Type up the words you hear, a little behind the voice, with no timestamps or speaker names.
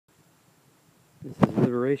This is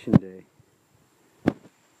Liberation Day,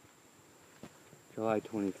 July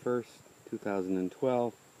 21st,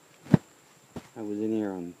 2012. I was in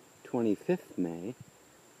here on 25th May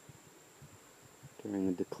during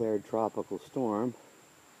a declared tropical storm,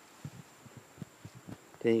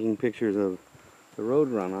 taking pictures of the road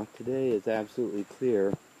runoff. Today is absolutely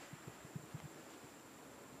clear.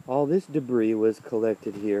 All this debris was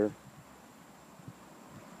collected here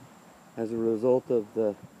as a result of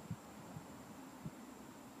the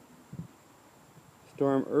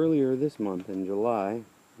storm earlier this month in July.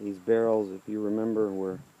 These barrels, if you remember,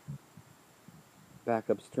 were back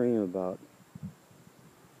upstream about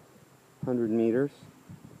 100 meters.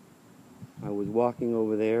 I was walking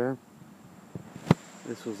over there.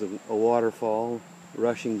 This was a waterfall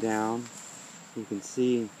rushing down. You can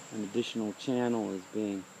see an additional channel is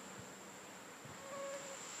being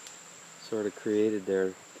sort of created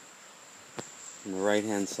there on the right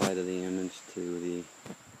hand side of the image to the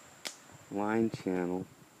line channel,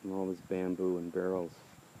 and all this bamboo and barrels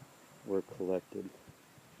were collected.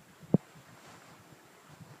 So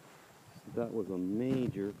that was a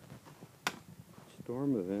major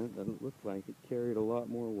storm event that it looked like it carried a lot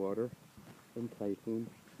more water than typhoon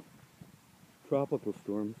tropical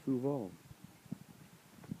storm Suval.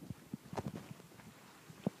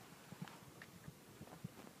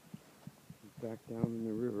 Back down in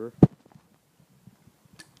the river,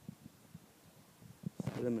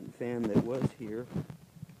 sediment fan that was here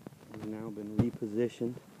has now been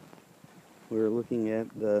repositioned. We're looking at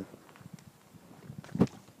the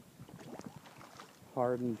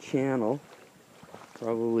hardened channel,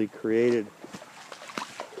 probably created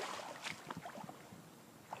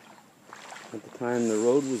at the time the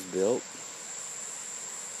road was built.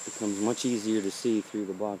 It becomes much easier to see through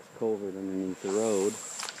the box culvert underneath the road.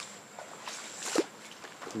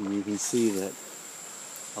 And you can see that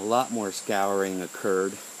a lot more scouring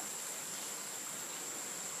occurred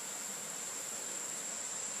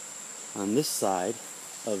on this side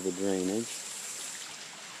of the drainage,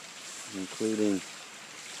 including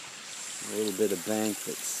a little bit of bank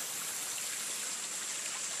that's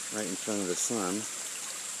right in front of the sun.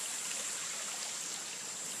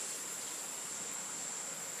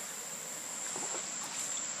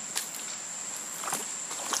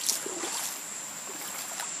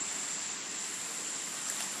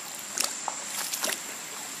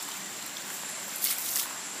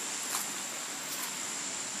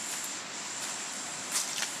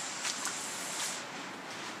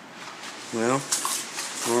 Well,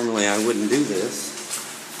 normally I wouldn't do this,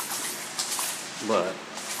 but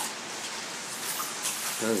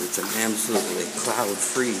because it's an absolutely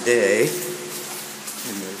cloud-free day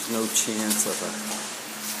and there's no chance of a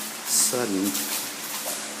sudden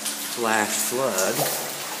flash flood,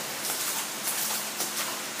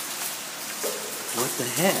 what the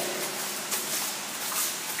heck?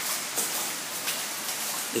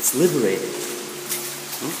 It's liberated.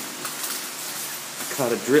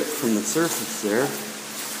 Caught a drip from the surface there.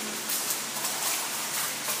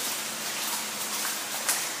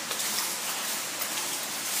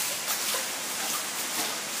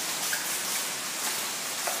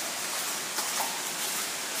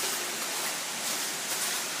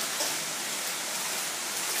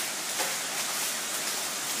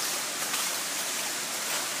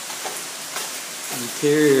 The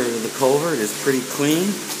interior of the culvert is pretty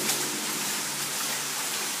clean.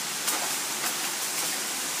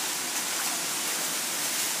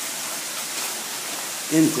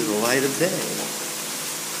 Into the light of day.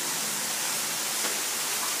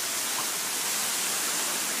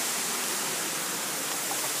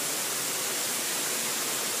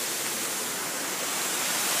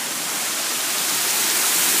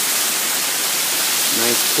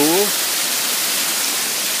 Nice pool.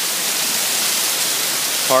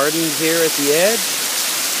 Hardens here at the edge.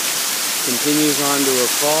 Continues on to a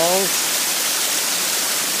falls.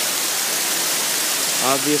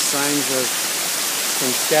 Obvious signs of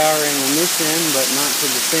some scouring on this end, but not to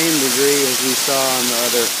the same degree as we saw on the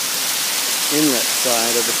other inlet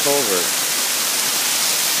side of the culvert.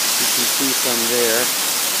 You can see some there.